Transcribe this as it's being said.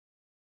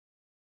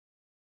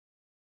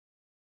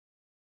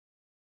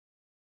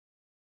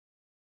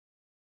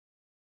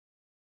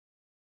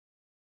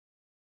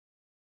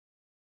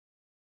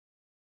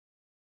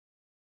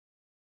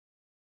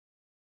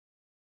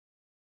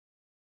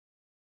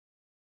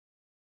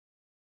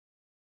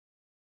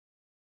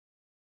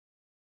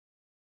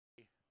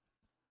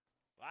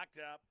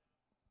Locked up.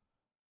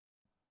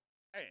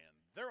 And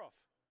they're off.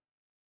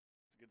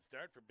 It's a good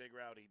start for Big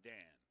Rowdy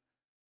Dan.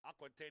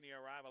 Aquatania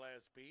Arrival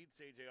has speed.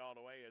 CJ All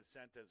the Way is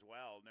sent as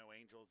well. No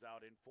Angels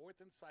out in fourth,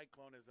 and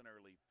Cyclone is an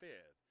early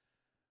fifth.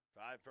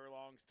 5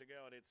 furlongs to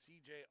go, and it's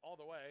CJ All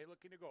the Way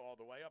looking to go all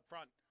the way up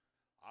front.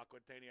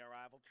 Aquatania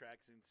Arrival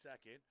tracks in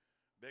second.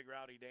 Big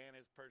Rowdy Dan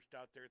is perched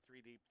out there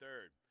 3 deep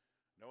third.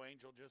 No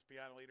Angel just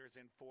beyond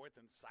leaders in fourth,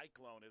 and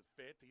Cyclone is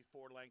fifth. He's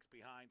 4 lengths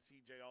behind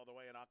CJ All the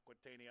Way and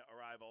Aquatania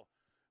Arrival.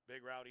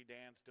 Big Rowdy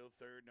Dan still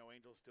third. No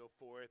Angel still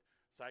fourth.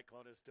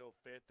 Cyclone is still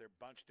fifth. They're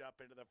bunched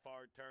up into the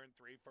far turn.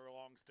 3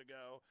 furlongs to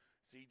go.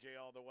 CJ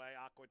All the Way.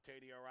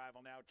 Aquatania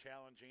Arrival now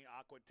challenging.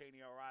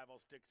 Aquatania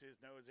Arrival sticks his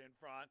nose in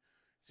front.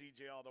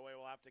 CJ All the Way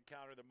will have to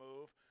counter the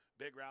move.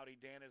 Big Rowdy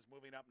Dan is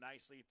moving up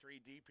nicely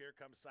 3 deep. Here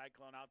comes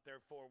Cyclone out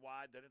there 4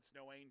 wide. Then it's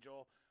No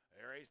Angel.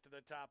 They race to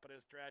the top of the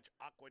stretch.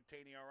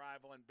 Aquatania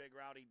Arrival and Big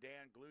Rowdy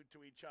Dan glued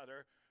to each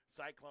other.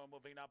 Cyclone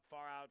moving up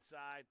far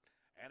outside.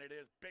 And it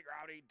is Big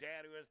Rowdy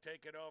Dan who has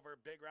taken over.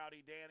 Big Rowdy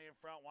Dan in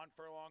front, 1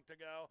 furlong to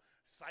go.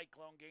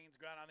 Cyclone gains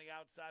ground on the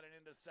outside and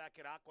into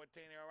second.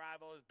 Aquatania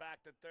Arrival is back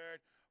to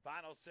third.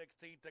 Final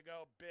 16 to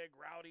go. Big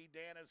Rowdy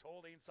Dan is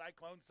holding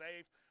Cyclone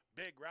safe.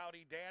 Big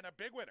Rowdy Dan, a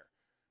big winner.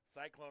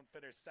 Cyclone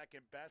finished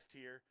second best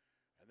here.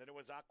 And then it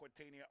was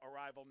Aquatania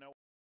Arrival. No